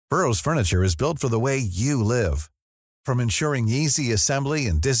Burrow's furniture is built for the way you live. From ensuring easy assembly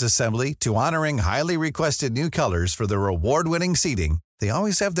and disassembly to honoring highly requested new colors for their award-winning seating, they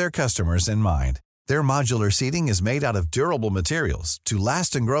always have their customers in mind. Their modular seating is made out of durable materials to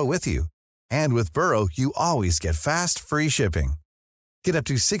last and grow with you. And with Burrow, you always get fast, free shipping. Get up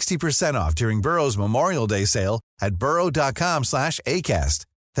to 60% off during Burrow's Memorial Day sale at burrow.com/ACAST.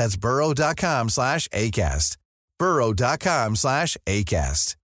 That's burrow.com/ACAST.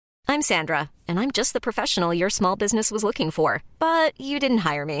 burrow.com/ACAST. I'm Sandra, and I'm just the professional your small business was looking for. But you didn't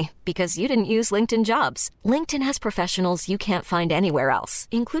hire me because you didn't use LinkedIn Jobs. LinkedIn has professionals you can't find anywhere else,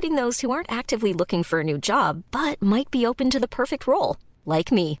 including those who aren't actively looking for a new job, but might be open to the perfect role,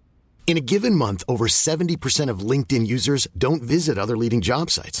 like me. In a given month, over 70% of LinkedIn users don't visit other leading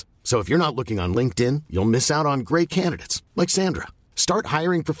job sites. So if you're not looking on LinkedIn, you'll miss out on great candidates like Sandra. Start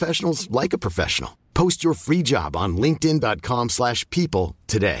hiring professionals like a professional. Post your free job on linkedin.com/people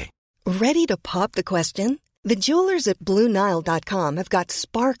today. Ready to pop the question? The jewelers at BlueNile.com have got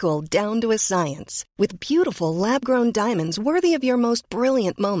sparkle down to a science with beautiful lab-grown diamonds worthy of your most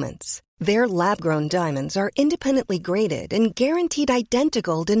brilliant moments. Their lab-grown diamonds are independently graded and guaranteed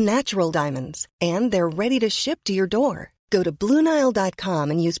identical to natural diamonds, and they're ready to ship to your door. Go to BlueNile.com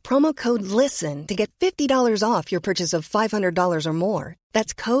and use promo code LISTEN to get $50 off your purchase of $500 or more.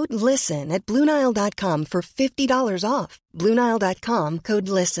 That's code LISTEN at BlueNile.com for $50 off. BlueNile.com, code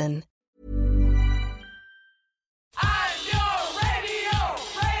LISTEN. I'm your radio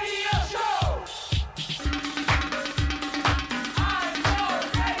show. I'm your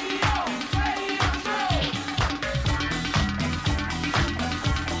radio show.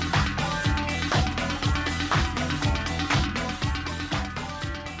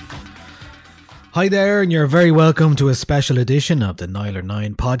 Hi there, and you're very welcome to a special edition of the Nialler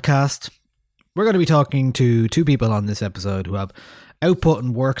 9 podcast. We're going to be talking to two people on this episode who have output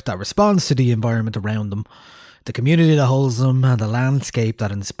and work that responds to the environment around them, the community that holds them, and the landscape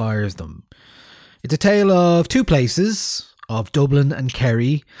that inspires them. It's a tale of two places, of Dublin and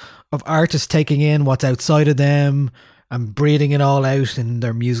Kerry, of artists taking in what's outside of them and breathing it all out in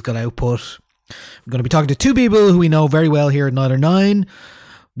their musical output. We're going to be talking to two people who we know very well here at Nialler 9.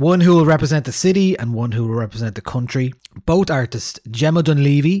 One who will represent the city and one who will represent the country. Both artists, Gemma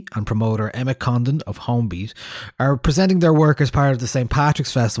Dunleavy and promoter Emma Condon of Homebeat, are presenting their work as part of the St.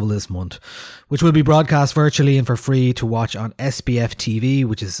 Patrick's Festival this month, which will be broadcast virtually and for free to watch on SBF TV,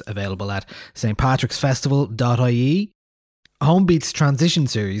 which is available at stpatricksfestival.ie. Homebeat's Transition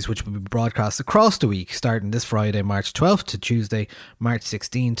series, which will be broadcast across the week, starting this Friday, March 12th to Tuesday, March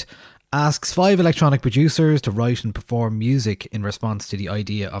 16th, asks 5 electronic producers to write and perform music in response to the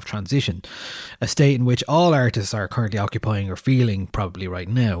idea of transition, a state in which all artists are currently occupying or feeling probably right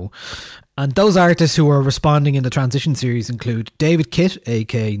now. And those artists who are responding in the Transition series include David Kitt,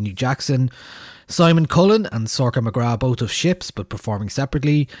 aka New Jackson, Simon Cullen and Sorcha McGrath, both of Ships but performing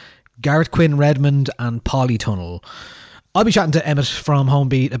separately, Garrett Quinn Redmond and Polytunnel. I'll be chatting to Emmett from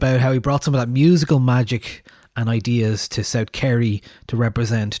Homebeat about how he brought some of that musical magic and ideas to South Kerry to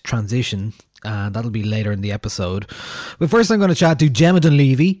represent transition, and that'll be later in the episode. But first I'm going to chat to Gemma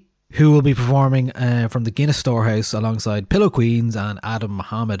Dunleavy, who will be performing from the Guinness Storehouse alongside Pillow Queens and Adam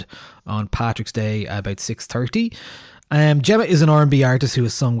Muhammad on Patrick's Day about 6:30. Gemma is an R&B artist who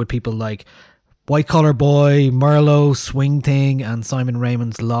has sung with people like White Collar Boy, Merlo, Swing Thing and Simon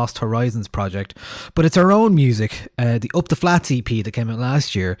Raymond's Lost Horizons project. But it's her own music, the Up the Flats EP that came out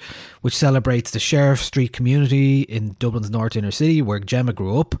last year, which celebrates the Sheriff Street community in Dublin's North Inner City where Gemma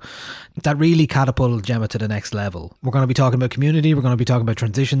grew up, that really catapulted Gemma to the next level. We're going to be talking about community, we're going to be talking about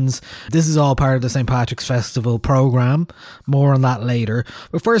transitions. This is all part of the St. Patrick's Festival programme. More on that later.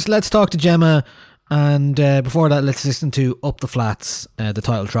 But first, let's talk to Gemma. And before that, let's listen to Up the Flats, the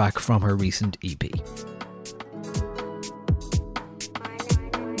title track from her recent EP.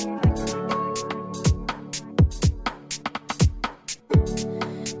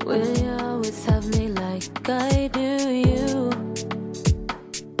 Will you always have me like I do you?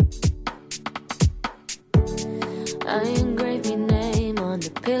 I engraved my name on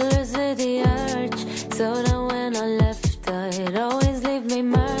the pillars of the arch, so that when I left I'd always leave me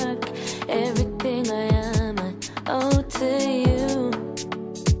mark. Everything I am, I owe to you.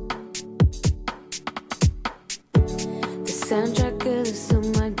 The soundtrack of the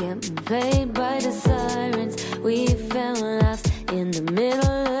summer getting played by the sirens. We fell lost in the middle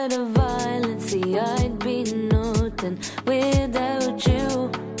of the violence. See, I'd be nothing without you.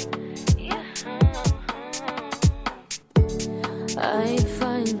 I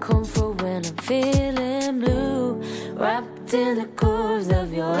find comfort when I'm feeling blue, wrapped in the curves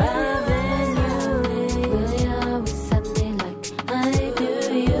of your avenue. Will you always have me like I do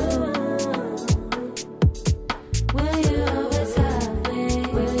you?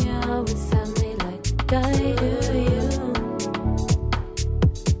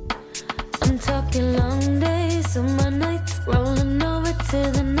 to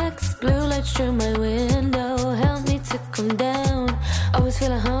the next. Blue lights through my window help me to come down. Always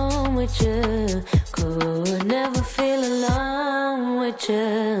feel at home with you. Could never feel alone with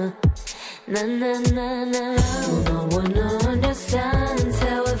you. Na na na na. No one understands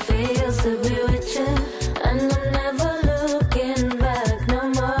how it feels to be with you, and I'm never looking back no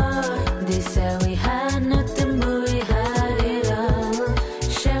more. They said we had nothing, but we had it all.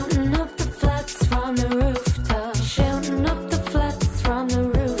 Shouting up the flats from the rooftop. Shouting up the flats from the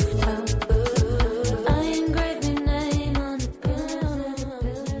rooftop. I engraved your name on the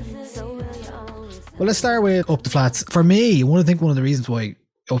pillar. So I always. Well, let's start with Up the Flats. For me, one of the reasons why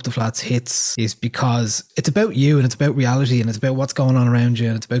Up the Flats hits is because it's about you and it's about reality and it's about what's going on around you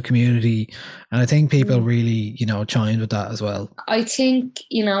and it's about community. And I think people really, chimed with that as well. I think,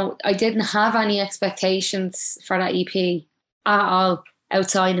 I didn't have any expectations for that EP at all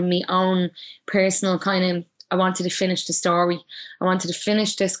outside of my own personal kind of, I wanted to finish the story. I wanted to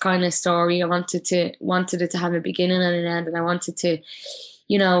finish this kind of story. I wanted it to have a beginning and an end, and I wanted to,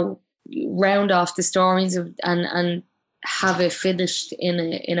 round off the stories and have it finished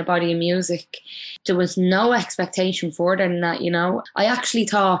in a body of music. There was no expectation further than that, I actually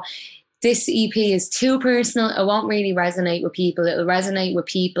thought this EP is too personal. It won't really resonate with people. It'll resonate with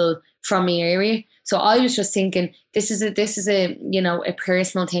people from my area. So I was just thinking, this is a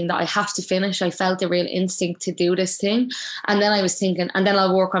personal thing that I have to finish. I felt a real instinct to do this thing. And then I was thinking, and then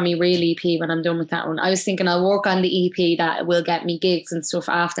I'll work on my real EP when I'm done with that one. I was thinking I'll work on the EP that will get me gigs and stuff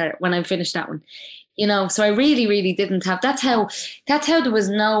after when I'm finished that one. So I really, really didn't have. That's how there was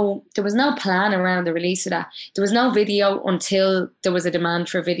no plan around the release of that. There was no video until there was a demand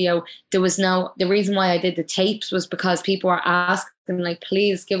for a video. The reason why I did the tapes was because people were asking, like,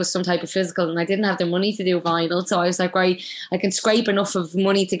 please give us some type of physical, and I didn't have the money to do vinyl. So I was like, right, I can scrape enough of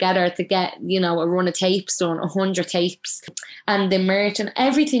money together to get, a run of tapes done, 100 tapes, and the merch and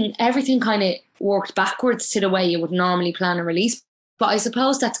everything kind of worked backwards to the way you would normally plan a release. But I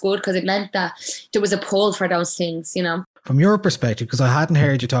suppose that's good because it meant that there was a pull for those things, From your perspective, because I hadn't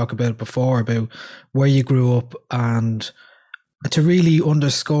heard you talk about it before, about where you grew up and to really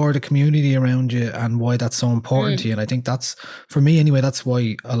underscore the community around you and why that's so important to you. And I think that's, for me anyway, that's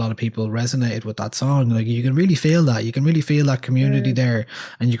why a lot of people resonated with that song. Like, you can really feel that. You can really feel that community there,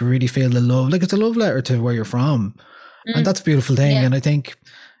 and you can really feel the love. Like, it's a love letter to where you're from. And that's a beautiful thing. Yeah. And I think,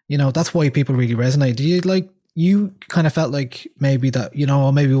 that's why people really resonate. Do you you kind of felt like maybe that,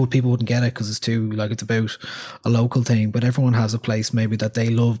 maybe people wouldn't get it because it's too, it's about a local thing, but everyone has a place maybe that they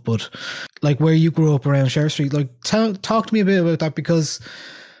love. But where you grew up around Sheriff Street, talk to me a bit about that, because,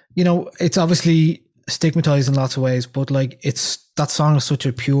 it's obviously stigmatized in lots of ways, but that song is such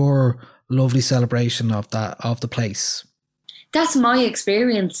a pure, lovely celebration of the place. That's my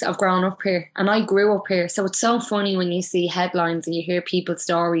experience of growing up here, and I grew up here. So it's so funny when you see headlines and you hear people's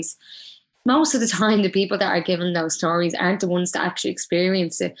stories. Most of the time, the people that are given those stories aren't the ones that actually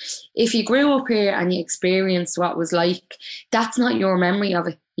experience it. If you grew up here and you experienced what it was like, that's not your memory of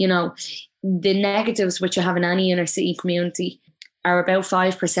it. The negatives which you have in any inner city community are about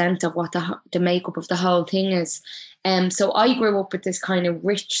 5% of what the makeup of the whole thing is. So I grew up with this kind of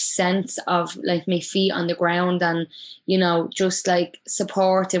rich sense of my feet on the ground and, just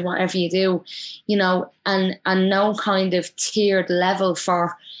support in whatever you do, and no kind of tiered level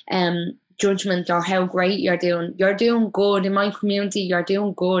for judgment or how great you're doing. You're doing good in my community. You're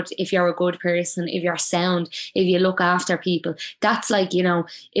doing good if you're a good person, if you're sound, if you look after people. That's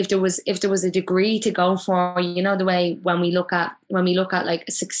if there was a degree to go for, the way when we look at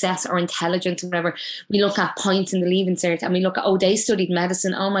success or intelligence or whatever, we look at points in the Leaving Cert and we look at, they studied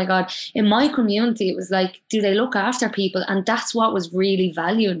medicine. Oh my God. In my community, it was do they look after people? And that's what was really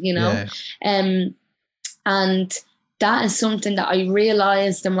valued, Yeah. And that is something that I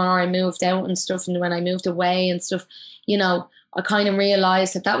realised the more I moved out and stuff, and when I moved away and stuff, I kind of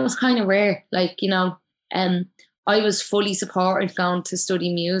realised that was kind of rare. I was fully supported going to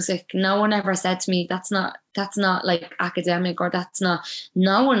study music. No one ever said to me, that's not academic, or that's not,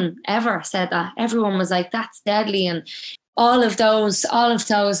 no one ever said that. Everyone was like, that's deadly. And all of those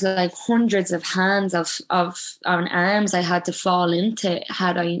hundreds of hands of arms I had to fall into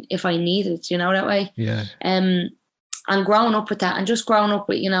if I needed, that way. Yeah. And growing up with that, and just growing up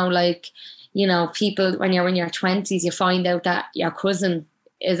with, people, when you're in your 20s, you find out that your cousin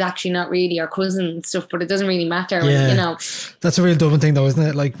is actually not really your cousin and stuff, but it doesn't really matter. Yeah. That's a real dumb thing though,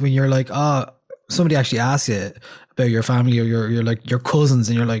 isn't it? When you're somebody actually asks you about your family or your cousins,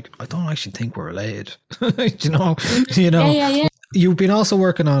 and you're like, I don't actually think we're related. Yeah. You've been also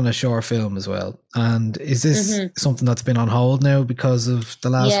working on a short film as well. And is this something that's been on hold now because of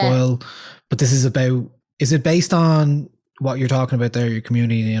the last while? But is it based on what you're talking about there, your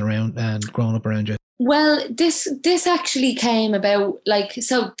community and around and growing up around you? Well, this actually came about like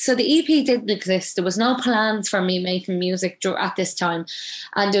so the EP didn't exist. There was no plans for me making music at this time,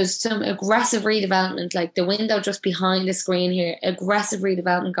 and there's some aggressive redevelopment, like the window just behind the screen here. Aggressive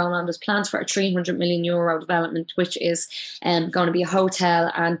redevelopment going on. There's plans for a €300 million development, which is going to be a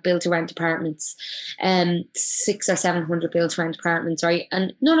hotel and build to rent apartments, 600 or 700 build to rent apartments, right?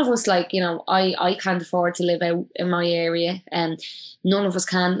 And none of us I can't afford to live out in my area, and none of us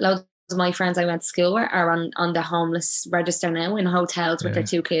can. Loads of my friends I went to school with are on the homeless register now in hotels with their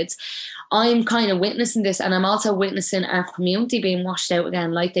 2 kids. I'm kind of witnessing this, and I'm also witnessing our community being washed out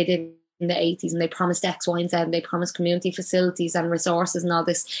again like they did in the 80s, and they promised X, Y, and Z, and they promised community facilities and resources and all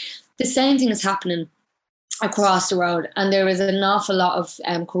this. The same thing is happening across the road, and there is an awful lot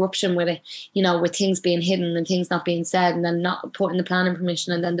of corruption with it, with things being hidden and things not being said, and then not putting the planning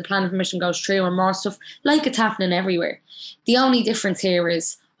permission, and then the planning permission goes through and more stuff like it's happening everywhere. The only difference here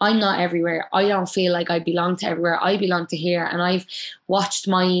is I'm not everywhere. I don't feel like I belong to everywhere. I belong to here. And I've watched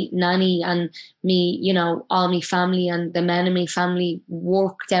my nanny and me, all my family and the men in my family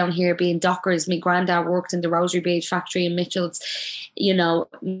work down here being dockers. My granddad worked in the Rosary Bead factory in Mitchells.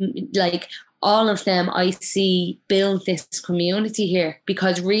 Like all of them I see build this community here,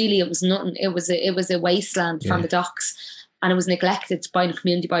 because really it was nothing. It was a wasteland from the docks. And it was neglected by the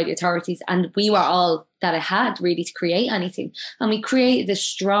community, by the authorities. And we were all that I had really to create anything. And we created this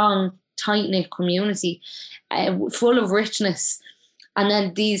strong, tight-knit community full of richness. And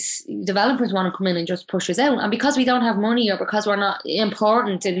then these developers want to come in and just push us out. And because we don't have money, or because we're not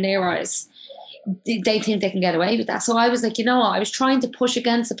important in their eyes, they think they can get away with that. So I was like, I was trying to push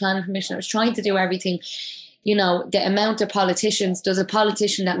against the planning permission. I was trying to do everything. The amount of politicians. There's a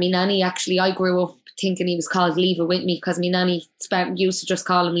politician that me nanny, actually, I grew up thinking he was called Leave It With Me, because me nanny used to just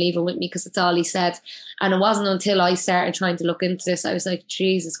call him Leave It With Me because it's all he said. And it wasn't until I started trying to look into this, I was like,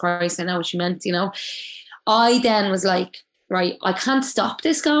 Jesus Christ, I know what she meant, I then was like, right, I can't stop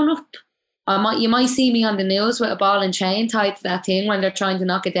this going up. You might see me on the news with a ball and chain tied to that thing when they're trying to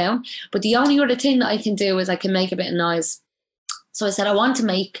knock it down. But the only other thing that I can do is I can make a bit of noise. So I said, I want to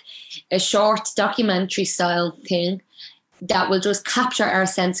make a short documentary style thing that will just capture our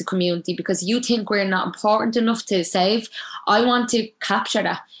sense of community, because you think we're not important enough to save. I want to capture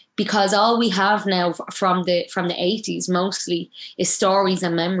that, because all we have now from the 80s mostly is stories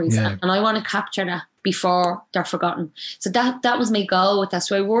and memories, and I want to capture that before they're forgotten. So that was my goal with that.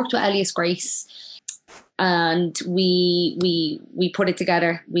 So I worked with Elias Grace, and we put it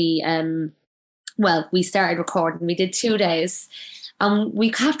together. We started recording. We did 2 days. And we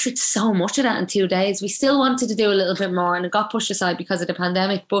captured so much of that in 2 days. We still wanted to do a little bit more, and it got pushed aside because of the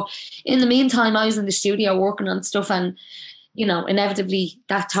pandemic. But in the meantime, I was in the studio working on stuff, and, inevitably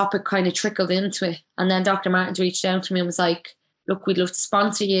that topic kind of trickled into it. And then Dr. Martens reached out to me and was like, look, we'd love to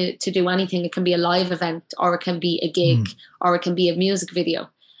sponsor you to do anything. It can be a live event, or it can be a gig, or it can be a music video.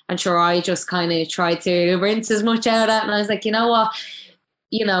 And sure, I just kind of tried to rinse as much out of that. And I was like, you know what?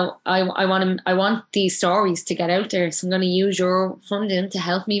 I want these stories to get out there, so I'm going to use your funding to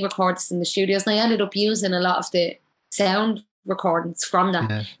help me record this in the studios. And I ended up using a lot of the sound recordings from that.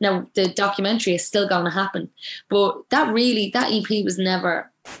 Yeah. Now the documentary is still going to happen, but that EP was never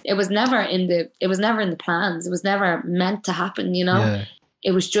in the plans. It was never meant to happen.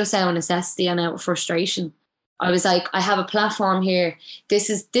 It was just out of necessity and out of frustration. I was like, I have a platform here. This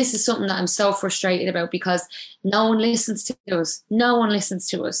is something that I'm so frustrated about, because no one listens to us. No one listens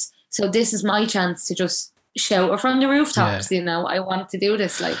to us. So this is my chance to just shout it from the rooftops. I want to do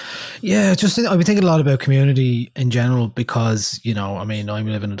this. I've been thinking a lot about community in general, because I'm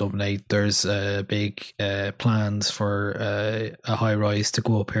living in Dublin 8. There's big plans for a high rise to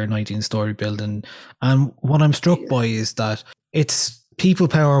go up here, 19-story building. And what I'm struck by is that it's people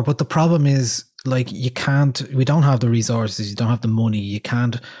power, but the problem is, we don't have the resources, you don't have the money, you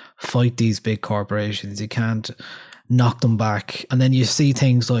can't fight these big corporations, you can't knock them back. And then you see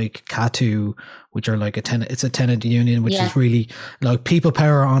things like CATU, which are like it's a tenant union, which is really like people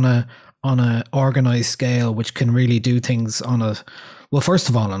power on a organized scale, which can really do things first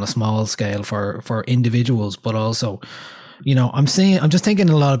of all, on a small scale for individuals, but also, I'm just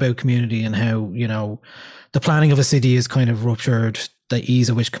thinking a lot about community and how, the planning of a city is kind of ruptured, the ease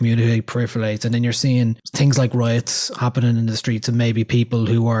at which community proliferates. And then you're seeing things like riots happening in the streets, and maybe people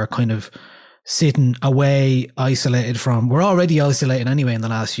who are kind of sitting away, isolated from, we're already isolated anyway in the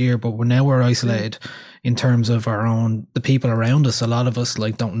last year, but we're isolated in terms of the people around us. A lot of us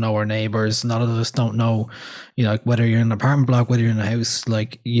don't know our neighbours. A lot of us don't know, whether you're in an apartment block, whether you're in a house,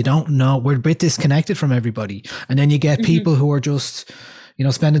 you don't know. We're a bit disconnected from everybody. And then you get people who are just,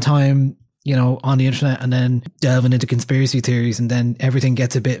 spending time you know, on the internet, and then delving into conspiracy theories, and then everything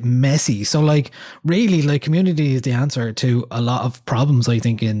gets a bit messy. So like really, like community is the answer to a lot of problems, I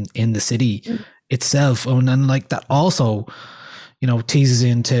think, in the city itself. And then like that also, you know, teases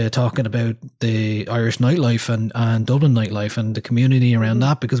into talking about the Irish nightlife and Dublin nightlife and the community around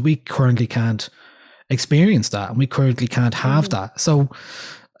that, because we currently can't experience that, and we currently can't have that. So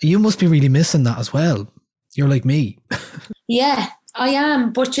you must be really missing that as well. You're like me. Yeah, I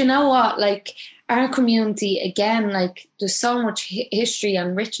am. But you know what? Like our community, again, like there's so much history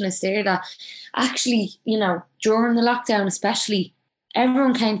and richness there that actually, you know, during the lockdown especially,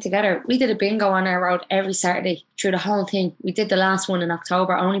 everyone came together. We did a bingo on our road every Saturday through the whole thing. We did the last one in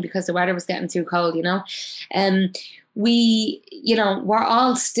October only because the weather was getting too cold, you know. We, you know, we're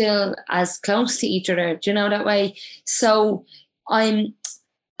all still as close to each other, do you know, that way. So I'm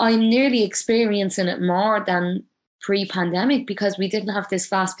nearly experiencing it more than pre-pandemic, because we didn't have this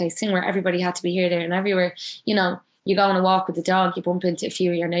fast-paced thing where everybody had to be here, there and everywhere. You know, you go on a walk with the dog, you bump into a few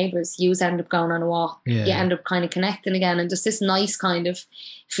of your neighbours, you end up going on a walk, you end up kind of connecting again, and just this nice kind of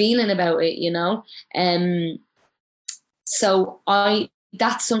feeling about it, you know. So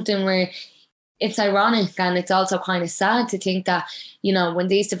that's something where it's ironic, and it's also kind of sad to think that, you know, when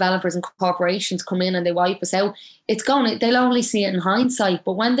these developers and corporations come in and they wipe us out, they'll only see it in hindsight.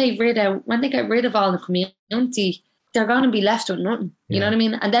 But when they get rid of all the community, they're going to be left with nothing. You know what I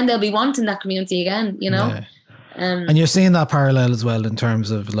mean? And then they'll be wanting that community again, you know? Yeah. And you're seeing that parallel as well in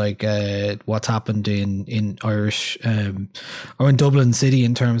terms of like what's happened in Irish or in Dublin City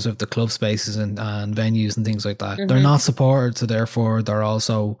in terms of the club spaces and venues and things like that. They're not supported, so therefore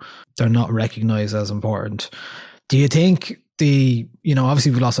they're not recognised as important. Do you think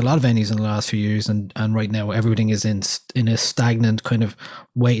obviously we've lost a lot of venues in the last few years, and right now everything is in a stagnant kind of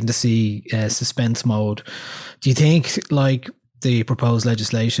waiting to see suspense mode. Do you think like the proposed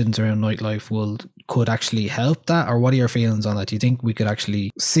legislations around nightlife could actually help that, or what are your feelings on that? Do you think we could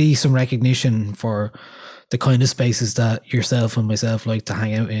actually see some recognition for the kind of spaces that yourself and myself like to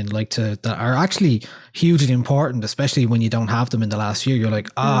hang out in, that are actually hugely important, especially when you don't have them in the last year? You're like,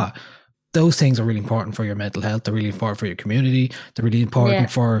 those things are really important for your mental health. They're really important for your community. They're really important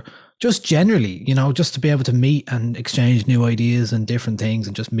for just generally, you know, just to be able to meet and exchange new ideas and different things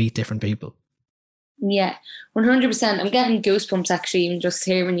and just meet different people. Yeah, 100%. I'm getting goosebumps actually, even just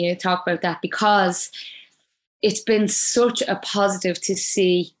hearing you talk about that, because it's been such a positive to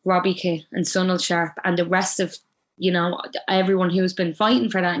see Robbie Kay and Sunil Sharp and the rest of, you know, everyone who's been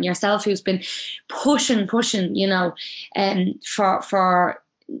fighting for that, and yourself who's been pushing, you know, for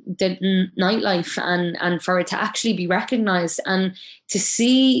the nightlife and for it to actually be recognised, and to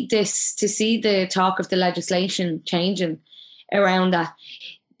see the talk of the legislation changing around that.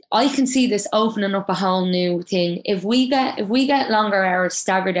 I can see this opening up a whole new thing. If we get longer hours,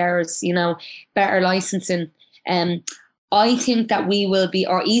 staggered hours, you know, better licensing, I think that we will be,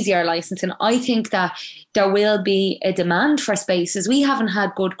 or easier licensing, I think that there will be a demand for spaces. We haven't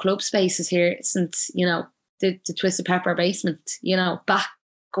had good club spaces here since, you know, the Twisted Pepper basement, you know, back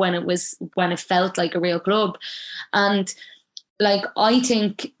when it felt like a real club. And like, I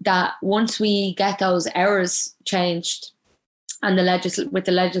think that once we get those hours changed, and with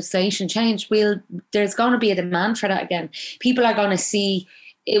the legislation change, there's going to be a demand for that again. People are going to see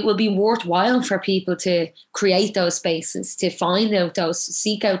it will be worthwhile for people to create those spaces, to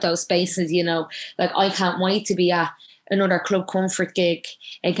seek out those spaces, you know. Like, I can't wait to be at another Club Comfort gig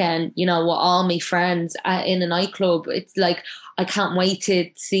again, you know, with all my friends in a nightclub. It's like, I can't wait to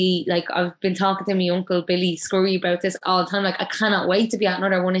see, like, I've been talking to my uncle Billy Scurry about this all the time. Like, I cannot wait to be at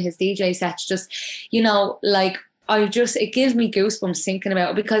another one of his DJ sets. Just, you know, like, it gives me goosebumps thinking about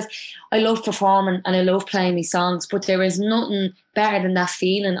it, because I love performing and I love playing these songs, but there is nothing better than that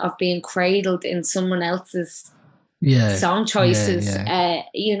feeling of being cradled in someone else's song choices.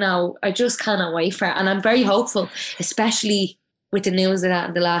 You know, I just cannot wait for it, and I'm very hopeful, especially with the news of that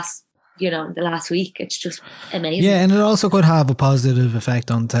in the last week. It's just amazing. Yeah, and it also could have a positive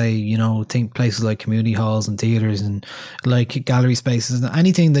effect on, you know, think places like community halls and theatres and like gallery spaces and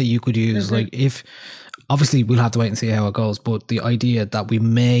anything that you could use. Like, if obviously we'll have to wait and see how it goes, but the idea that we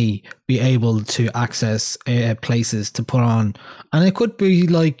may be able to access places to put on, and it could be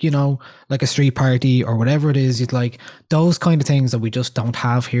like, you know, like a street party or whatever it is, you'd like those kind of things that we just don't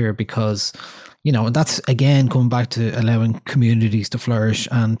have here, because, you know, and that's again coming back to allowing communities to flourish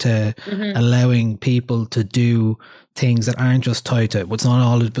and to allowing people to do things that aren't just tied to what's not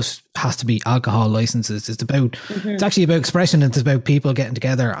all it just has to be alcohol licenses. It's about it's actually about expression. It's about people getting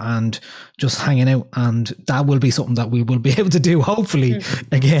together and just hanging out, and that will be something that we will be able to do hopefully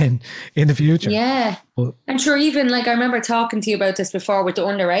again in the future. Yeah. But, I'm sure even like I remember talking to you about this before with the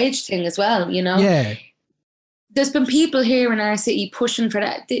underage thing as well, you know. yeah. There's been people here in our city pushing for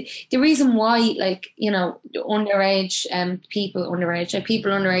that. The reason why, like, you know, underage people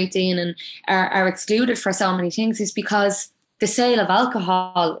under 18 and are excluded for so many things is because the sale of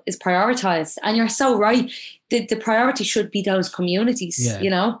alcohol is prioritised. And you're so right. The priority should be those communities, you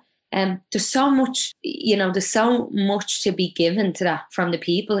know. There's so much, you know, there's so much to be given to that from the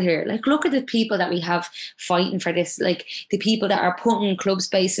people here. Like, look at the people that we have fighting for this, like the people that are putting club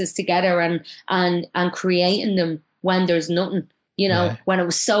spaces together and creating them when there's nothing, you know, when it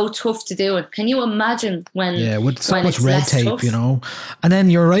was so tough to do it. Can you imagine when? Yeah, with so much red tape, tough? You know. And then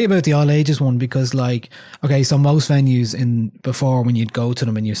you're right about the all ages one, because like, okay, so most venues in before, when you'd go to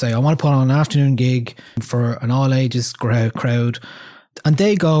them and you say, I want to put on an afternoon gig for an all ages crowd. And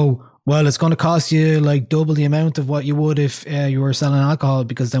they go, well, it's going to cost you like double the amount of what you would if you were selling alcohol,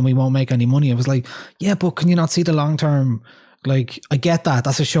 because then we won't make any money. I was like, yeah, but can you not see the long term? Like, I get that.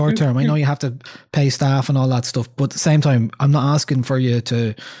 That's a short term. I know you have to pay staff and all that stuff. But at the same time, I'm not asking for you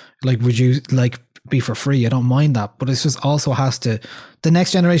to like reduce, like be for free. I don't mind that. But it's just also has to, the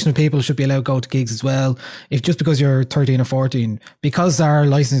next generation of people should be allowed to go to gigs as well. If just because you're 13 or 14, because our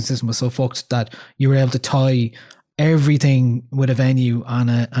licensing system was so fucked that you were able to tie everything with a venue and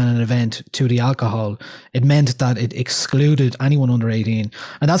an event to the alcohol, it meant that it excluded anyone under 18,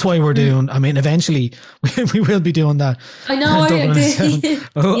 and that's why we're doing, I mean, eventually we will be doing that. I know.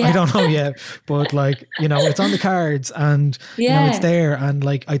 I don't know yet, but like, you know, it's on the cards, and you know, it's there, and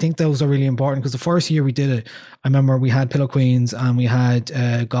like, I think those are really important, because the first year we did it, I remember we had Pillow Queens and we had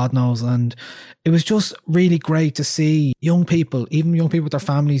God Knows, and it was just really great to see young people, even young people with their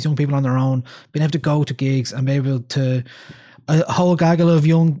families, young people on their own, being able to go to gigs and be able to, a whole gaggle of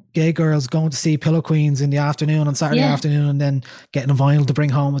young gay girls going to see Pillow Queens in the afternoon, on Saturday afternoon, and then getting a vinyl to bring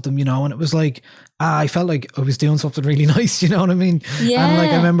home with them, you know. And it was like, I felt like I was doing something really nice, you know what I mean? Yeah. And like,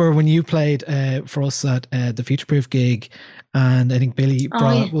 I remember when you played for us at the Future Proof gig, and I think Billy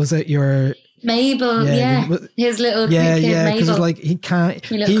brought, was it your... Mabel, his little kid, because Mabel. like he can't,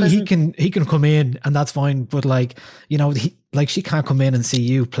 he can come in and that's fine, but like, you know, like she can't come in and see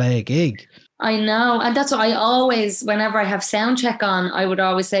you play a gig. I know, and that's what I always, whenever I have sound check on, I would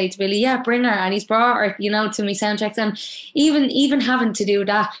always say to Billy, yeah, bring her, and he's brought her, you know, to me sound checks. And even having to do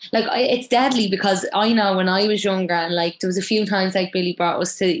that, like, it's deadly, because I know when I was younger, and like there was a few times like Billy brought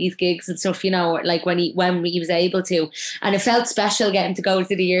us to these gigs and stuff, you know, like when he was able to, and it felt special getting to go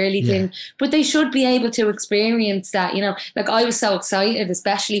to the early thing. But they should be able to experience that, you know. Like, I was so excited,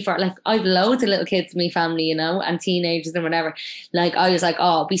 especially for, like, I've loads of little kids in my family, you know, and teenagers and whatever. Like, I was like,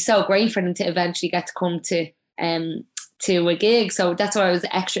 oh, it'd be so great for them to eventually get to come to a gig. So that's why I was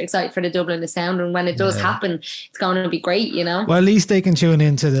extra excited for the Dublin the Sound, and when it does happen, it's going to be great, you know. Well, at least they can tune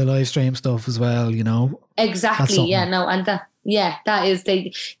into the live stream stuff as well, you know. Exactly. And that is,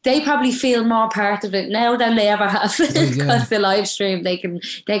 they probably feel more part of it now than they ever have, because the live stream, they can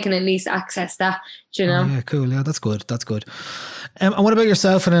at least access that, you know. Yeah, cool. Yeah, that's good. And what about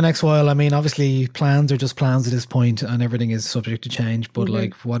yourself in the next while? I mean, obviously plans are just plans at this point, and everything is subject to change, but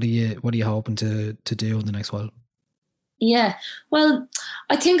like, what are you hoping to do in the next while? Yeah, well,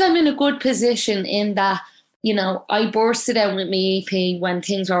 I think I'm in a good position in that, you know, I bursted out with my EP when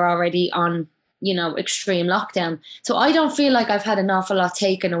things were already on, you know, extreme lockdown. So I don't feel like I've had an awful lot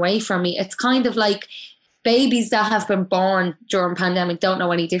taken away from me. It's kind of like babies that have been born during pandemic don't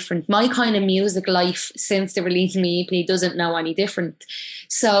know any different. My kind of music life since the release of my EP doesn't know any different.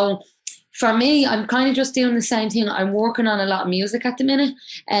 So for me, I'm kind of just doing the same thing. I'm working on a lot of music at the minute.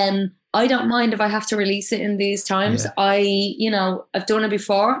 I don't mind if I have to release it in these times. Yeah. I've done it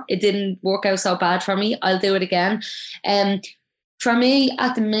before. It didn't work out so bad for me. I'll do it again. For me,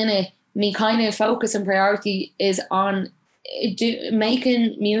 at the minute, my kind of focus and priority is on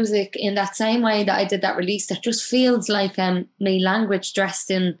making music in that same way that I did that release, that just feels like my language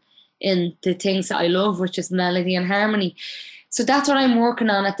dressed in the things that I love, which is melody and harmony. So that's what I'm working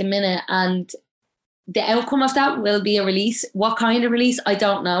on at the minute, and the outcome of that will be a release. What kind of release, I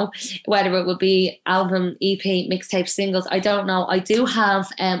don't know. Whether it will be album, EP, mixtape, singles, I don't know. I do have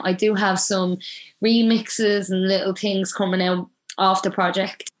some remixes and little things coming out off the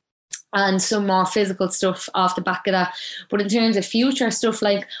project. and some more physical stuff off the back of that. But in terms of future stuff,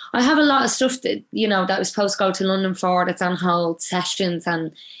 like I have a lot of stuff that, you know, that was supposed to go to London for, that's on hold, sessions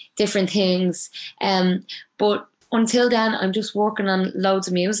and different things. But until then, I'm just working on loads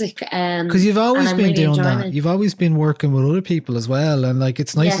of music. Because you've always been really doing enjoying that. it. You've always been working with other people as well. And like,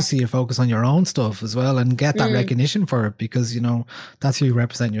 it's nice Yeah. to see you focus on your own stuff as well and get that recognition for it, because, you know, that's how you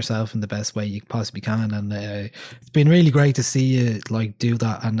represent yourself in the best way you possibly can. And it's been really great to see you like do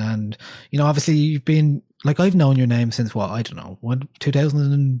that. And, you know, obviously you've been, like, I've known your name since what, I don't know,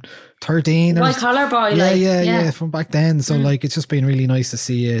 2013 or White Collar Boy. yeah, from back then. So like, it's just been really nice to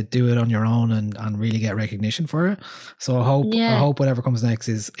see you do it on your own and really get recognition for it. So I hope whatever comes next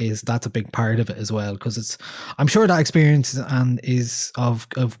is that's a big part of it as well, because I'm sure that experience and is of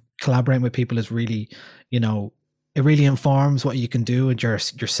collaborating with people is really, you know, it really informs what you can do with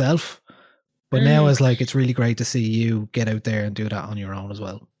yourself. But now it's really great to see you get out there and do that on your own as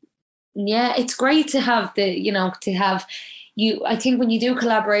well. Yeah, it's great to have I think when you do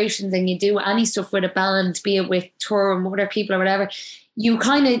collaborations and you do any stuff with a band, be it with touring with other people or whatever, you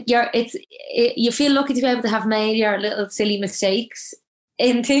kind of, you feel lucky to be able to have made your little silly mistakes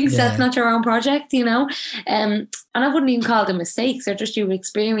in things that's not your own project, you know. And I wouldn't even call them mistakes. They're just you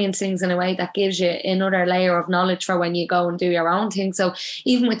experience things in a way that gives you another layer of knowledge for when you go and do your own thing. So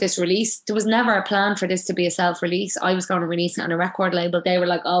even with this release, there was never a plan for this to be a self-release. I was going to release it on a record label. They were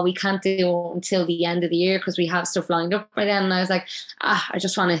like, oh, we can't do it until the end of the year because we have stuff lined up by then. And I was like, I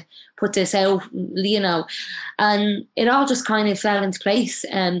just want to put this out, you know. And it all just kind of fell into place.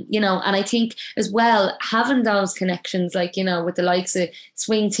 You know, and I think as well, having those connections, like, you know, with the likes of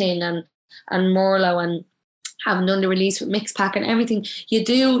Swing Ting and Morlo, and having done the release with Mixpack and everything, you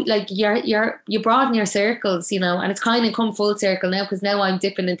do, like, you broaden your circles, you know. And it's kind of come full circle now, because now I'm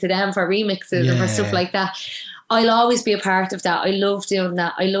dipping into them for remixes and for stuff like that. I'll always be a part of that. I love doing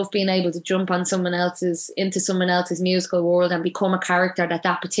that. I love being able to jump on into someone else's musical world and become a character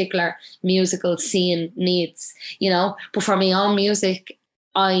that particular musical scene needs, you know. But for my own music,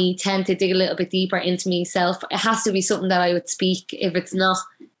 I tend to dig a little bit deeper into myself. It has to be something that I would speak. If it's not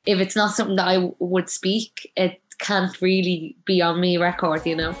something that I would speak, it can't really be on me record,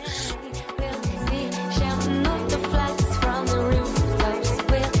 you know.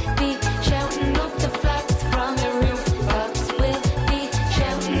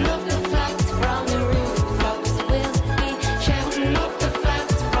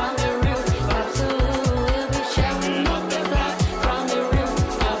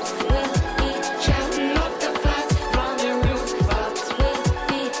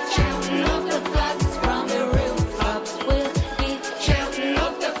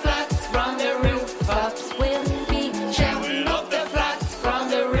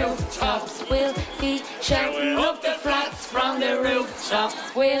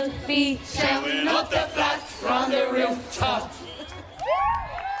 We'll be shouting up the flats from the rooftops.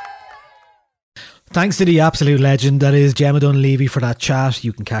 Thanks to the absolute legend that is Gemma Dunleavy for that chat.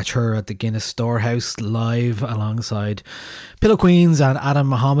 You can catch her at the Guinness Storehouse live alongside Pillow Queens and Adam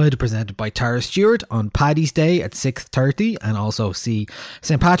Muhammad, presented by Tara Stewart on Paddy's Day at 6:30, and also see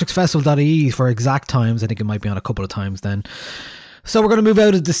St Patrick's Festival.ie for exact times. I think it might be on a couple of times then. So we're going to move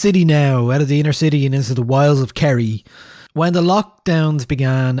out of the city now, out of the inner city and into the wilds of Kerry. When the lockdowns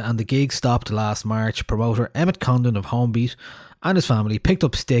began and the gigs stopped last March, promoter Emmett Condon of Homebeat and his family picked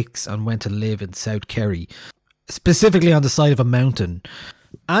up sticks and went to live in South Kerry, specifically on the side of a mountain.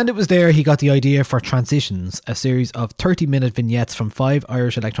 And it was there he got the idea for Transitions, a series of 30-minute vignettes from 5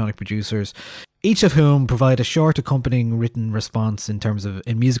 Irish electronic producers, each of whom provide a short accompanying written response in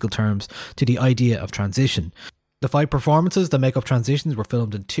musical terms to the idea of transition. The 5 performances that make up Transitions were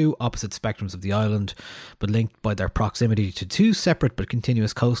filmed in 2 opposite spectrums of the island, but linked by their proximity to 2 separate but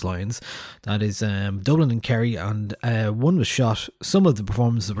continuous coastlines. That is Dublin and Kerry, and some of the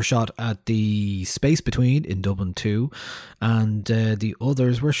performances were shot at the Space Between in Dublin too, and the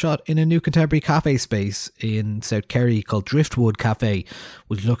others were shot in a new contemporary cafe space in South Kerry called Driftwood Cafe,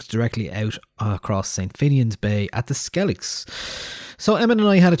 which looks directly out across St Finian's Bay at the Skelligs. So Emmett and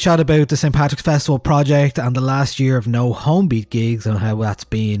I had a chat about the St Patrick's Festival project and the last year of no Homebeat gigs and how that's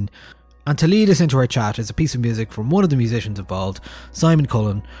been. And to lead us into our chat is a piece of music from one of the musicians involved, Simon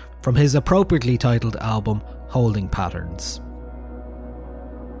Cullen, from his appropriately titled album Holding Patterns.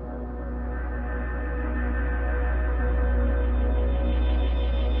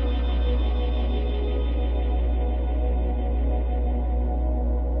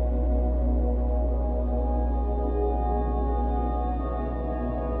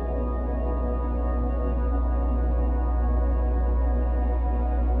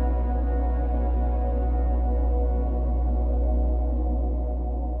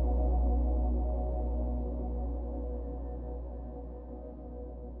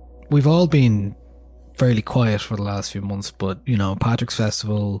 we've all been fairly quiet for the last few months, but you know, Patrick's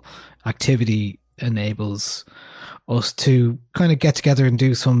Festival activity enables us to kind of get together and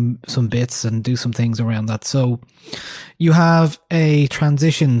do some bits and do some things around that. So you have a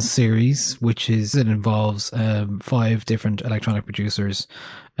transition series, it involves 5 different electronic producers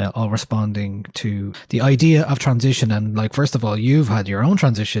all responding to the idea of transition. And like, first of all, you've had your own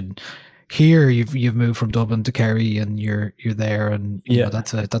transition. Here you've moved from Dublin to Kerry, and you're there, and you know,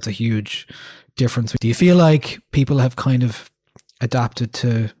 that's a huge difference. Do you feel like people have kind of adapted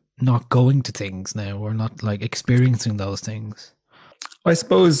to not going to things now, or not like experiencing those things? I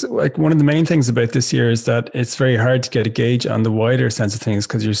suppose like one of the main things about this year is that it's very hard to get a gauge on the wider sense of things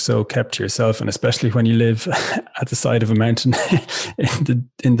because you're so kept to yourself, and especially when you live at the side of a mountain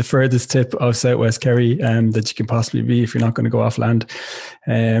in the furthest tip of Southwest Kerry that you can possibly be if you're not going to go off land.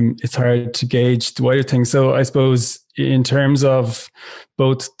 It's hard to gauge the wider thing. So I suppose in terms of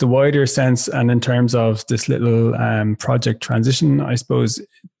both the wider sense and in terms of this little project transition, I suppose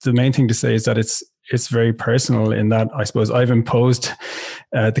the main thing to say is that it's very personal in that I suppose I've imposed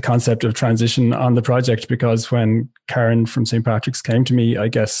the concept of transition on the project, because when Karen from St. Patrick's came to me, I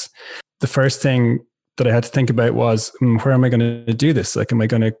guess the first thing that I had to think about was, where am I going to do this? Like, am I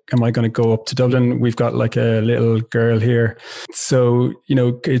going to go up to Dublin? We've got like a little girl here. So, you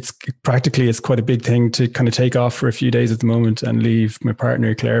know, it's quite a big thing to kind of take off for a few days at the moment and leave my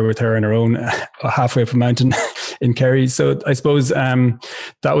partner Claire with her on her own halfway up a mountain in Kerry. So I suppose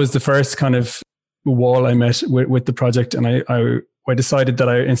that was the first kind of wall I met with the project. And I decided that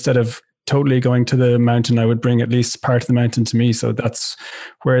instead of totally going to the mountain, I would bring at least part of the mountain to me. So that's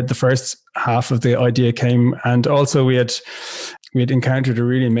where the first half of the idea came. And also we had encountered a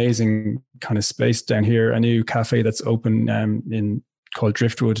really amazing kind of space down here, a new cafe that's open called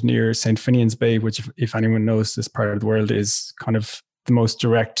Driftwood near St. Finian's Bay, which if anyone knows this part of the world is kind of the most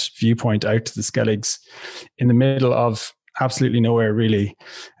direct viewpoint out to the Skelligs in the middle of absolutely nowhere really,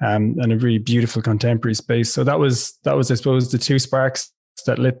 and a really beautiful contemporary space. So that was I suppose the two sparks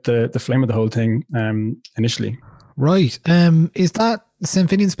that lit the flame of the whole thing initially. Right. Is that St.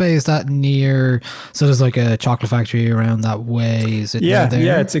 Finian's Bay, is that near, so there's like a chocolate factory around that way? Is it there?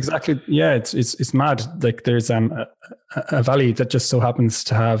 Yeah, it's exactly, yeah, it's mad. Like there's a valley that just so happens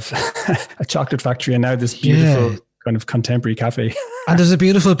to have a chocolate factory and now this beautiful kind of contemporary cafe. And there's a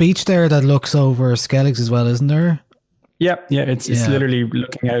beautiful beach there that looks over Skelligs as well, isn't there? Yeah, it's literally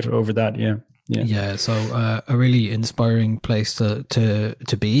looking out over that. Yeah. So a really inspiring place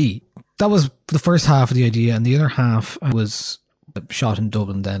to be. That was the first half of the idea, and the other half was shot in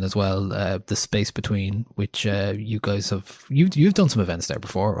Dublin then as well. The Space Between, which you guys you've done some events there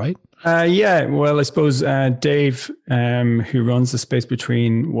before, right? Yeah. Well, I suppose Dave, who runs the Space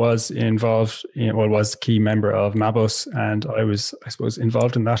Between, was involved. Was the key member of Mabos, and I was, I suppose,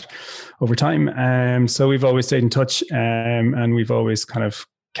 involved in that over time. So we've always stayed in touch, and we've always kind of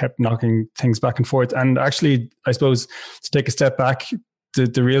kept knocking things back and forth. And actually, I suppose to take a step back,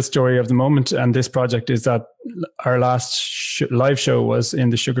 the real story of the moment and this project is that our last live show was in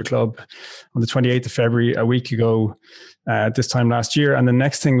the Sugar Club on the 28th of February, a week ago, this time last year. And the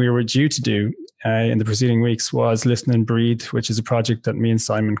next thing we were due to do in the preceding weeks was Listen and Breathe, which is a project that me and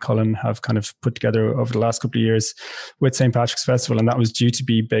Simon Cullen have kind of put together over the last couple of years with St. Patrick's Festival. And that was due to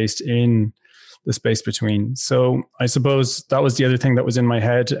be based in the Space Between. So I suppose that was the other thing that was in my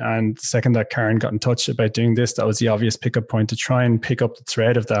head. And the second that Karen got in touch about doing this, that was the obvious pickup point to try and pick up the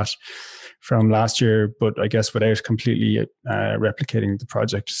thread of that from last year, but I guess without completely replicating the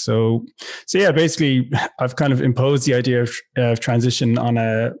project. So yeah, basically I've kind of imposed the idea of transition on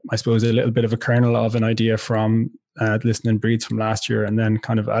I suppose a little bit of a kernel of an idea from Listen and Breathe from last year, and then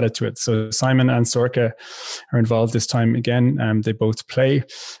kind of added to it. So Simon and Sorka are involved this time again. They both play,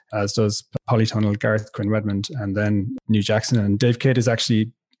 as does Polytonal Gareth Quinn Redmond, and then New Jackson. And Dave Kidd is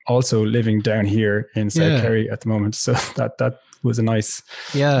actually also living down here in South Kerry at the moment. So that was a nice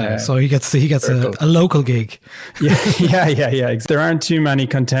so he gets a local gig. yeah. There aren't too many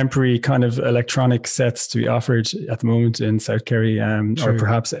contemporary kind of electronic sets to be offered at the moment in South Kerry, or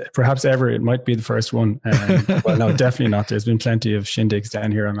perhaps ever. It might be the first one. Well, no, definitely not. There's been plenty of shindigs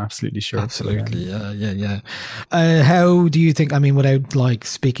down here, I'm absolutely sure. Absolutely. Yeah. How do you think, I mean, without like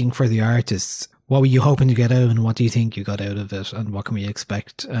speaking for the artists, what were you hoping to get out, and what do you think you got out of it, and what can we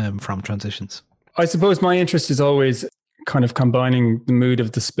expect from Transitions? I suppose my interest is always kind of combining the mood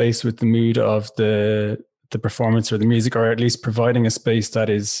of the space with the mood of the performance or the music, or at least providing a space that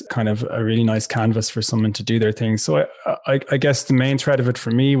is kind of a really nice canvas for someone to do their thing. So I guess the main thread of it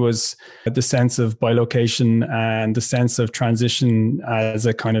for me was the sense of bilocation and the sense of transition as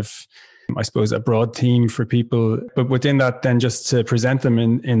a kind of I suppose, a broad theme for people. But within that, then just to present them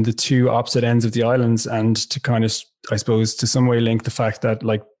in the two opposite ends of the islands, and to kind of, I suppose, to some way link the fact that,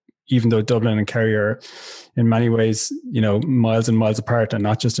 like, even though Dublin and Kerry are in many ways, miles and miles apart, and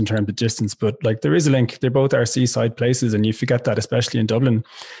not just in terms of distance, but like there is a link. They both are seaside places, and you forget that, especially in Dublin.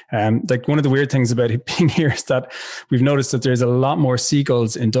 Like one of the weird things about it being here is that we've noticed that there's a lot more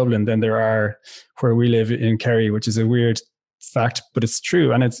seagulls in Dublin than there are where we live in Kerry, which is a weird fact, but it's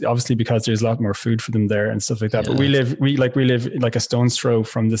true. And it's obviously because there's a lot more food for them there and stuff like that. Yeah, but we live like a stone's throw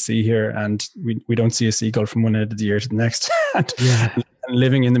from the sea here, and we don't see a seagull from one end of the year to the next. And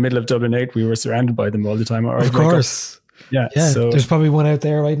living in the middle of Dublin 8, we were surrounded by them all the time. Of course. Yeah. So there's probably one out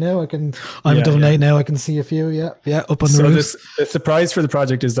there right now. I'm in Dublin 8 now. I can see a few. Yeah. Up on the roof. The surprise for the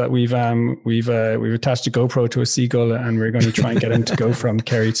project is that we've attached a GoPro to a seagull, and we're going to try and get him to go from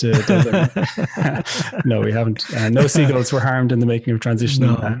Kerry to Dublin. No, we haven't. No seagulls were harmed in the making of Transition.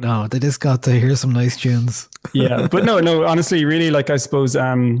 No, they just got to hear some nice tunes. Yeah, but no. Honestly, really, like, I suppose.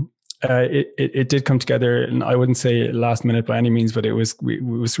 It did come together, and I wouldn't say last minute by any means, but it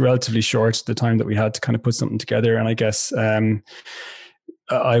was relatively short, the time that we had to kind of put something together. And I guess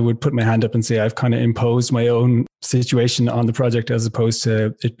I would put my hand up and say I've kind of imposed my own situation on the project, as opposed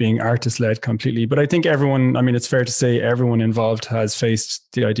to it being artist-led completely. But I think it's fair to say everyone involved has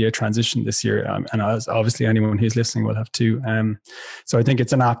faced the idea of transition this year, and as obviously anyone who's listening will have too. So I think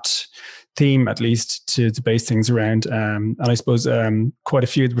it's an apt theme, at least, to base things around. And I suppose quite a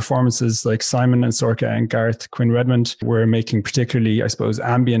few of the performances, like Simon and Sorka and Gareth Quinn Redmond, were making particularly, I suppose,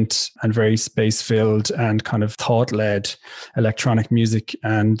 ambient and very space-filled and kind of thought-led electronic music.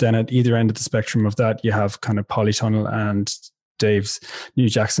 And then at either end of the spectrum of that, you have kind of Polytunnel and Dave's New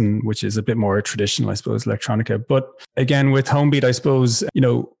Jackson, which is a bit more traditional, I suppose, electronica. But again, with Homebeat, I suppose,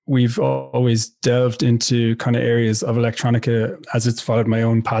 we've always delved into kind of areas of electronica as it's followed my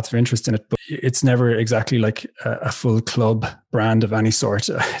own path of interest in it. But it's never exactly like a full club brand of any sort.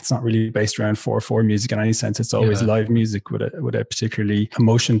 It's not really based around 4/4 music in any sense. It's always live music with a particularly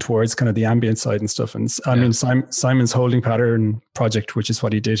emotion towards kind of the ambient side and stuff. And I mean, Simon's Holding Pattern project, which is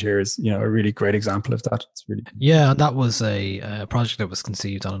what he did here, is a really great example of that. It's really that was a project that was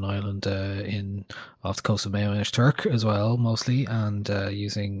conceived on an island off the coast of Mayo and Turk as well, mostly, and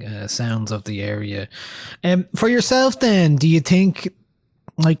using sounds of the area. For yourself then, do you think,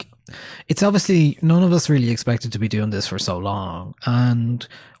 like, it's obviously none of us really expected to be doing this for so long, and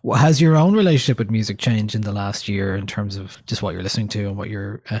has your own relationship with music changed in the last year in terms of just what you're listening to and what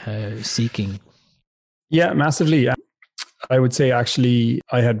you're seeking? Yeah, massively. I would say actually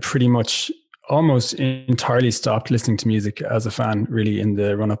I had pretty much almost entirely stopped listening to music as a fan, really, in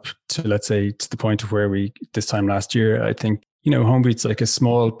the run up to, let's say, to the point of where this time last year, I think, Homebeat's like a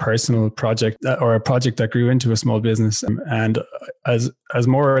small personal project, or a project that grew into a small business. And as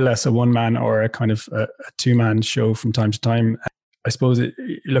more or less a one man or a kind of a 2-man show from time to time, I suppose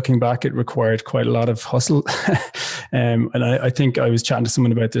looking back, it required quite a lot of hustle. And I think I was chatting to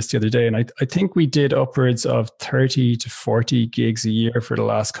someone about this the other day, and I think we did upwards of 30 to 40 gigs a year for the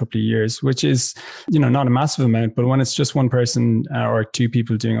last couple of years, which is, not a massive amount, but when it's just one person or 2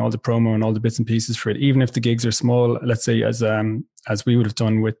 people doing all the promo and all the bits and pieces for it, even if the gigs are small, let's say as we would have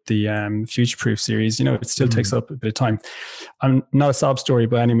done with the Future Proof series, it still takes up a bit of time. I'm not a sob story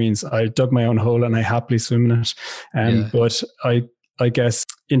by any means. I dug my own hole and I happily swim in it. But I guess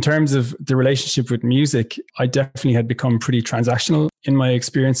in terms of the relationship with music, I definitely had become pretty transactional in my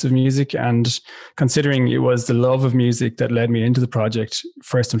experience of music. And considering it was the love of music that led me into the project,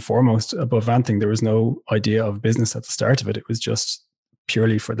 first and foremost, above anything, there was no idea of business at the start of it. It was just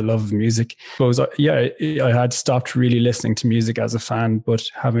purely for the love of music. I had stopped really listening to music as a fan, but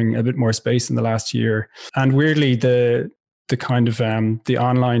having a bit more space in the last year. And weirdly, the kind of the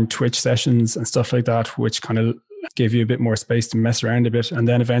online Twitch sessions and stuff like that, which kind of gave you a bit more space to mess around a bit. And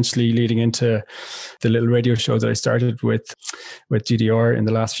then eventually leading into the little radio show that I started with GDR in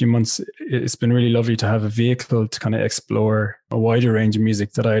the last few months, it's been really lovely to have a vehicle to kind of explore a wider range of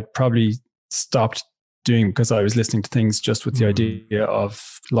music that I'd probably stopped doing because I was listening to things just with the idea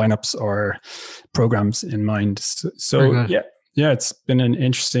of lineups or programs in mind. So it's been an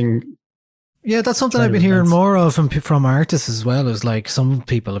interesting. Yeah, that's something I've been hearing more of from artists as well. Is like some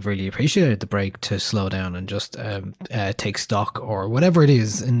people have really appreciated the break to slow down and just take stock or whatever it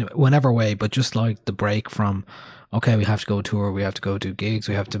is in whatever way, but just like the break from, okay, we have to go tour, we have to go do gigs,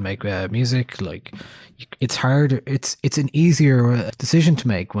 we have to make music. Like, it's hard. It's an easier decision to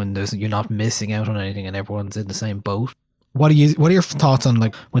make when you're not missing out on anything and everyone's in the same boat. What are your thoughts on,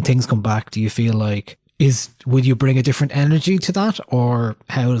 like, when things come back? Do you feel like would you bring a different energy to that, or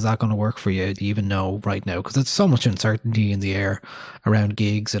how is that going to work for you? Do you even know right now? Because there's so much uncertainty in the air around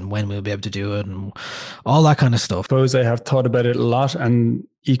gigs and when we'll be able to do it and all that kind of stuff. I suppose I have thought about it a lot and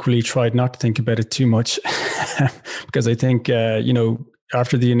equally tried not to think about it too much because I think,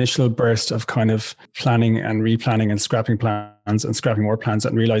 after the initial burst of kind of planning and replanning and scrapping plans and scrapping more plans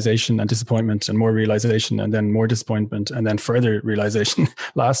and realization and disappointment and more realization and then more disappointment and then further realization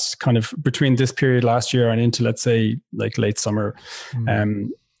last kind of between this period last year and into, let's say, like late summer,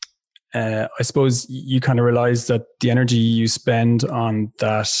 I suppose you kind of realize that the energy you spend on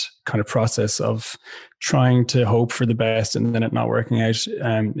that kind of process of trying to hope for the best and then it not working out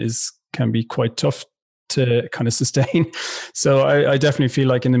can be quite tough to kind of sustain. So I definitely feel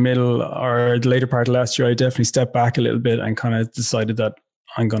like in the middle or the later part of last year, I definitely stepped back a little bit and kind of decided that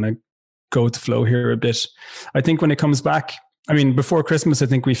I'm going to go with the flow here a bit. I think when it comes back, I mean, before Christmas, I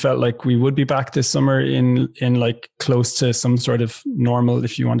think we felt like we would be back this summer in like close to some sort of normal,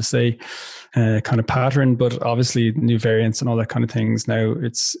 if you want to say, kind of pattern. But obviously new variants and all that kind of things. Now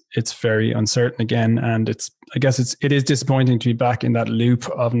it's very uncertain again. And it is disappointing to be back in that loop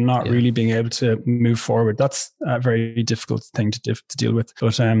of not really being able to move forward. That's a very difficult thing to deal with.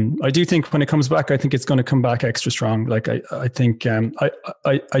 But I do think when it comes back, I think it's going to come back extra strong. Like I think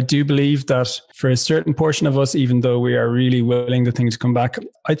I do believe that for a certain portion of us, even though we are really willing the thing to come back,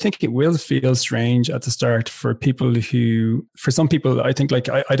 I think it will feel strange at the start for some people, I think like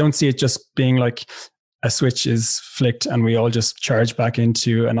I don't see it just being like a switch is flicked and we all just charge back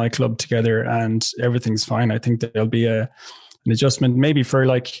into a nightclub together and everything's fine. I think there'll be an adjustment maybe for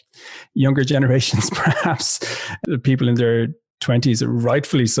like younger generations, perhaps the people in their 20s,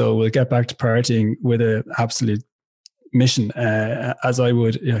 rightfully so, will get back to partying with an absolute mission, as I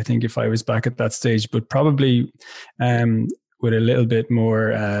would, I think, if I was back at that stage, but probably with a little bit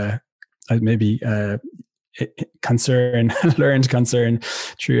more learned concern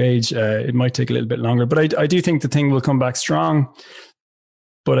through age. It might take a little bit longer, but I do think the thing will come back strong.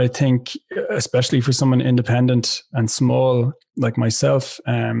 But I think, especially for someone independent and small like myself,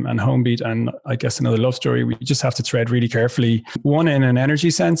 and Homebeat, and I guess Another Love Story, we just have to tread really carefully. One, in an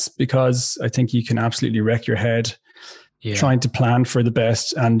energy sense, because I think you can absolutely wreck your head trying to plan for the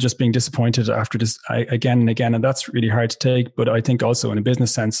best and just being disappointed after this again and again. And that's really hard to take. But I think also in a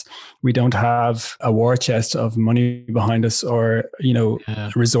business sense, we don't have a war chest of money behind us or,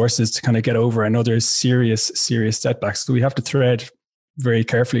 resources to kind of get over another serious setback. So we have to thread very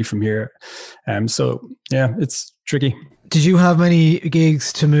carefully from here. It's tricky. Did you have many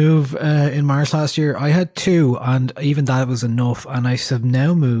gigs to move in March last year? I had 2, and even that was enough. And I have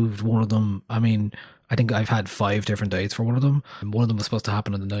now moved one of them. I mean, I think I've had 5 different dates for one of them. One of them was supposed to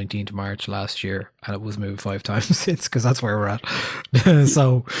happen on the 19th of March last year, and it was moved 5 times since, because that's where we're at.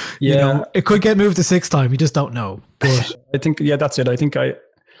 So, it could get moved the 6th time. You just don't know. But I think, that's it. I think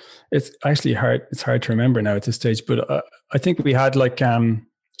it's actually hard. It's hard to remember now at this stage, but I think we had like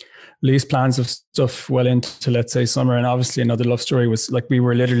loose plans of stuff well into, let's say, summer. And obviously Another Love Story was like, we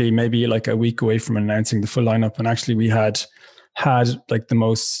were literally maybe like a week away from announcing the full lineup. And actually we had like the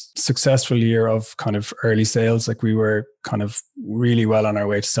most successful year of kind of early sales. Like we were kind of really well on our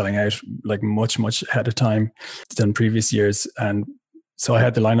way to selling out, like much ahead of time than previous years. And so I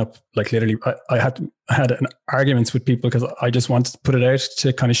had the lineup, like literally I had arguments with people because I just wanted to put it out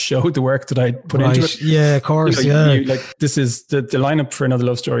to kind of show the work that I put into it. Yeah, of course. Like this is the lineup for Another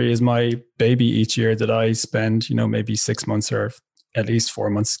Love Story is my baby each year that I spend, maybe 6 months or at least 4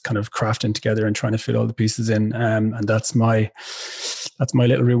 months kind of crafting together and trying to fit all the pieces in. And that's my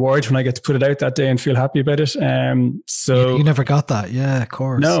little reward when I get to put it out that day and feel happy about it. So you never got that. Yeah, of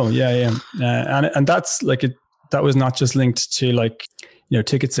course. No. Yeah. And that's like that was not just linked to like,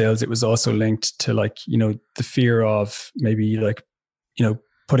 ticket sales. It was also linked to like, the fear of maybe like,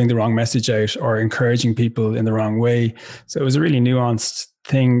 putting the wrong message out or encouraging people in the wrong way. So it was a really nuanced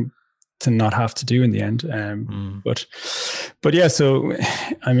thing to not have to do in the end. But yeah, so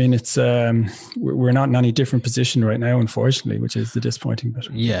I mean, it's we're not in any different position right now, unfortunately, which is the disappointing bit.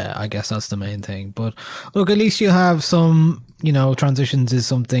 Yeah, I guess that's the main thing. But look, at least you have some, transitions is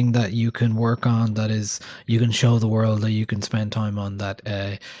something that you can work on, that is, you can show the world, that you can spend time on. That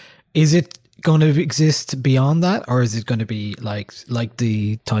is it going to exist beyond that, or is it going to be like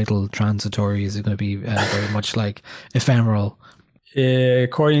the title transitory? Is it going to be very much like ephemeral?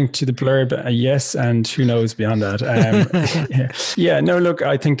 According to the blurb, yes, and who knows beyond that. No, look,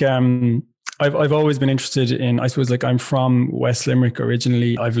 I think I've always been interested in, I suppose, like I'm from West Limerick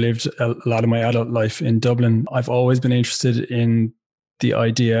originally. I've lived a lot of my adult life in Dublin. I've always been interested in the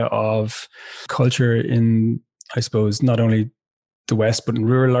idea of culture in, I suppose, not only the West, but in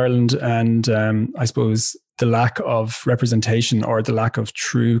rural Ireland. And I suppose the lack of representation or the lack of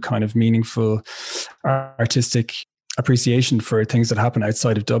true kind of meaningful artistic appreciation for things that happen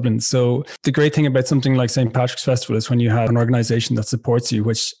outside of Dublin. So the great thing about something like St. Patrick's Festival is when you have an organisation that supports you,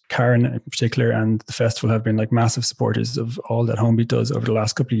 which Karen in particular and the festival have been like massive supporters of all that Homebeat does over the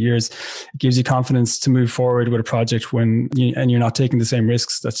last couple of years. It gives you confidence to move forward with a project and you're not taking the same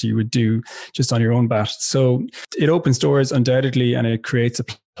risks that you would do just on your own bat. So it opens doors undoubtedly, and it creates a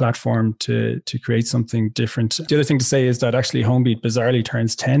platform to create something different. The other thing to say is that actually Homebeat bizarrely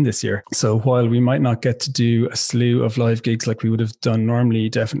turns 10 this year. So while we might not get to do a slew of live gigs like we would have done normally,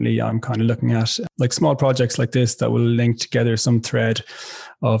 definitely I'm kind of looking at like small projects like this that will link together some thread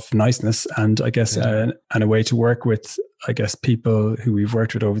of niceness and I guess and a way to work with, I guess, people who we've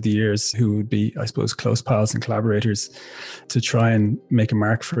worked with over the years who would be, I suppose, close pals and collaborators to try and make a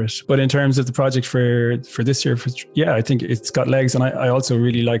mark for it. But in terms of the project for this year, I think it's got legs. And I also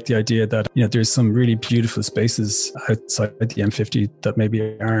really like the idea that, there's some really beautiful spaces outside the M50 that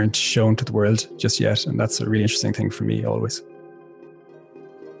maybe aren't shown to the world just yet. And that's a really interesting thing for me always.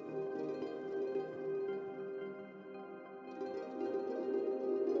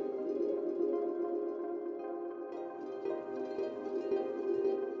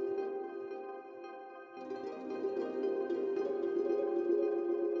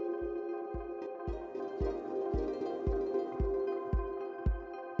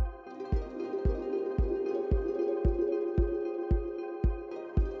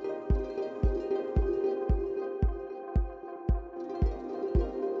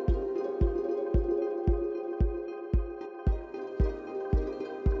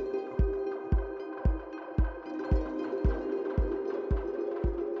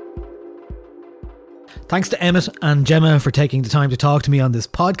 Thanks to Emmett and Gemma for taking the time to talk to me on this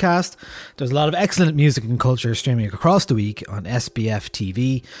podcast. There's a lot of excellent music and culture streaming across the week on SBF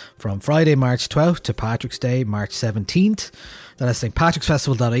TV from Friday, March 12th to Patrick's Day, March 17th. That's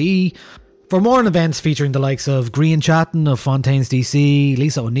stpatricksfestival.ie. For more on events featuring the likes of Grian Chatton of Fontaines DC,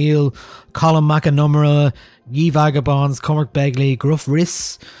 Lisa O'Neill, Colin McAnumara, Ye Vagabonds, Cormac Begley, Gruff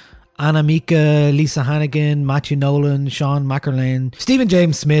Riss, Anna Mika, Lisa Hannigan, Matthew Nolan, Sean Mackerlane, Stephen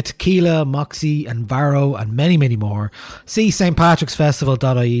James Smith, Keela, Moxie and Varro and many, many more. See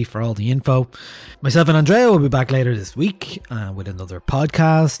stpatricksfestival.ie for all the info. Myself and Andrea will be back later this week with another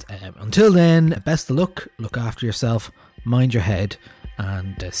podcast. Until then, best of luck, look after yourself, mind your head,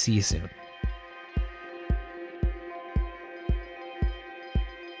 and see you soon.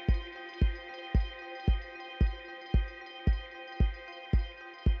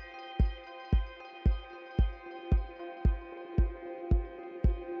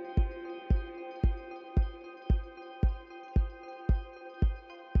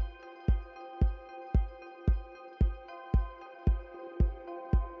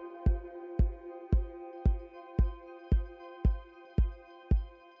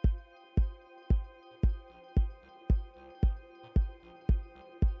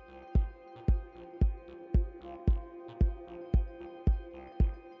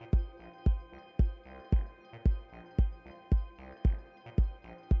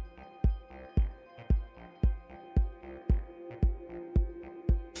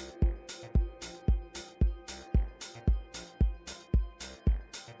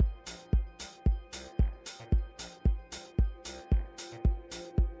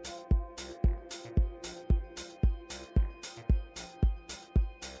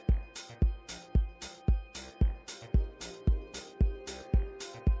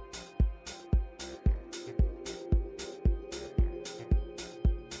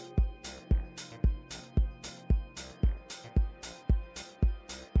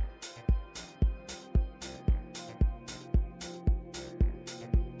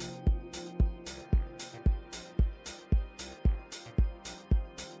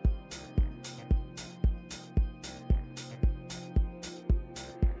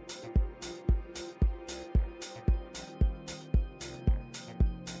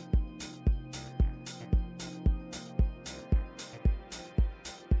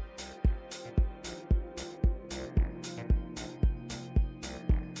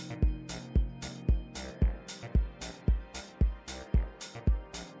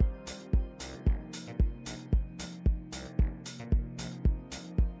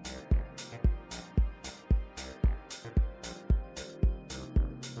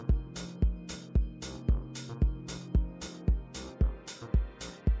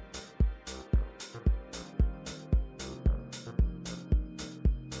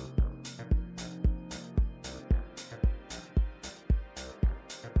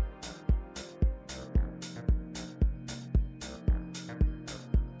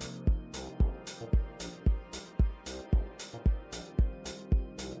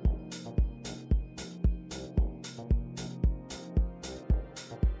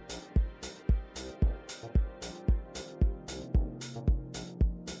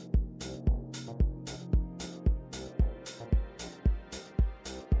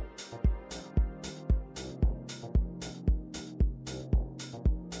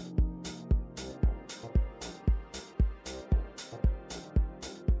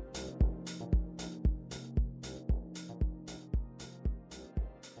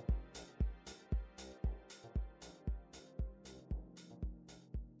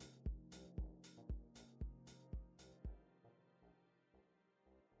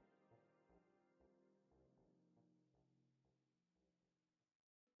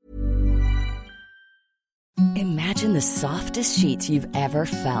 Imagine the softest sheets you've ever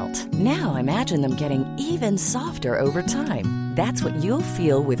felt. Now imagine them getting even softer over time. That's what you'll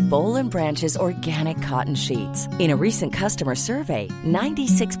feel with Boll & Branch's organic cotton sheets. In a recent customer survey,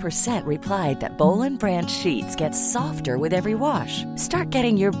 96% replied that Boll & Branch sheets get softer with every wash. Start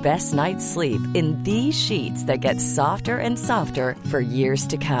getting your best night's sleep in these sheets that get softer and softer for years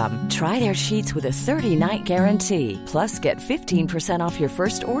to come. Try their sheets with a 30-night guarantee. Plus, get 15% off your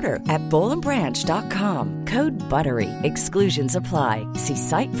first order at bollandbranch.com. Code BUTTERY. Exclusions apply. See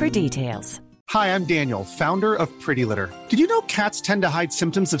site for details. Hi, I'm Daniel, founder of Pretty Litter. Did you know cats tend to hide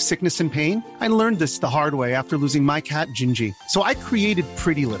symptoms of sickness and pain? I learned this the hard way after losing my cat, Gingy. So I created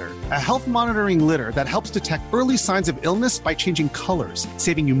Pretty Litter, a health monitoring litter that helps detect early signs of illness by changing colors,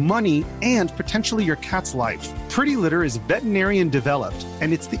 saving you money and potentially your cat's life. Pretty Litter is veterinarian developed,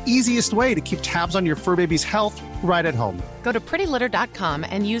 and it's the easiest way to keep tabs on your fur baby's health right at home. Go to prettylitter.com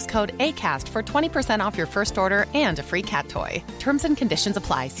and use code ACAST for 20% off your first order and a free cat toy. Terms and conditions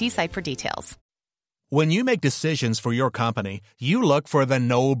apply. See site for details. When you make decisions for your company, you look for the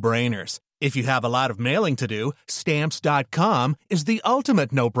no-brainers. If you have a lot of mailing to do, Stamps.com is the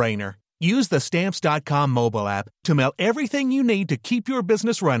ultimate no-brainer. Use the Stamps.com mobile app to mail everything you need to keep your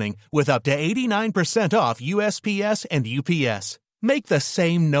business running with up to 89% off USPS and UPS. Make the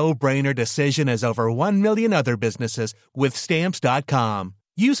same no-brainer decision as over 1 million other businesses with Stamps.com.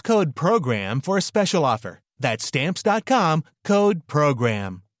 Use code PROGRAM for a special offer. That's Stamps.com, code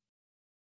PROGRAM.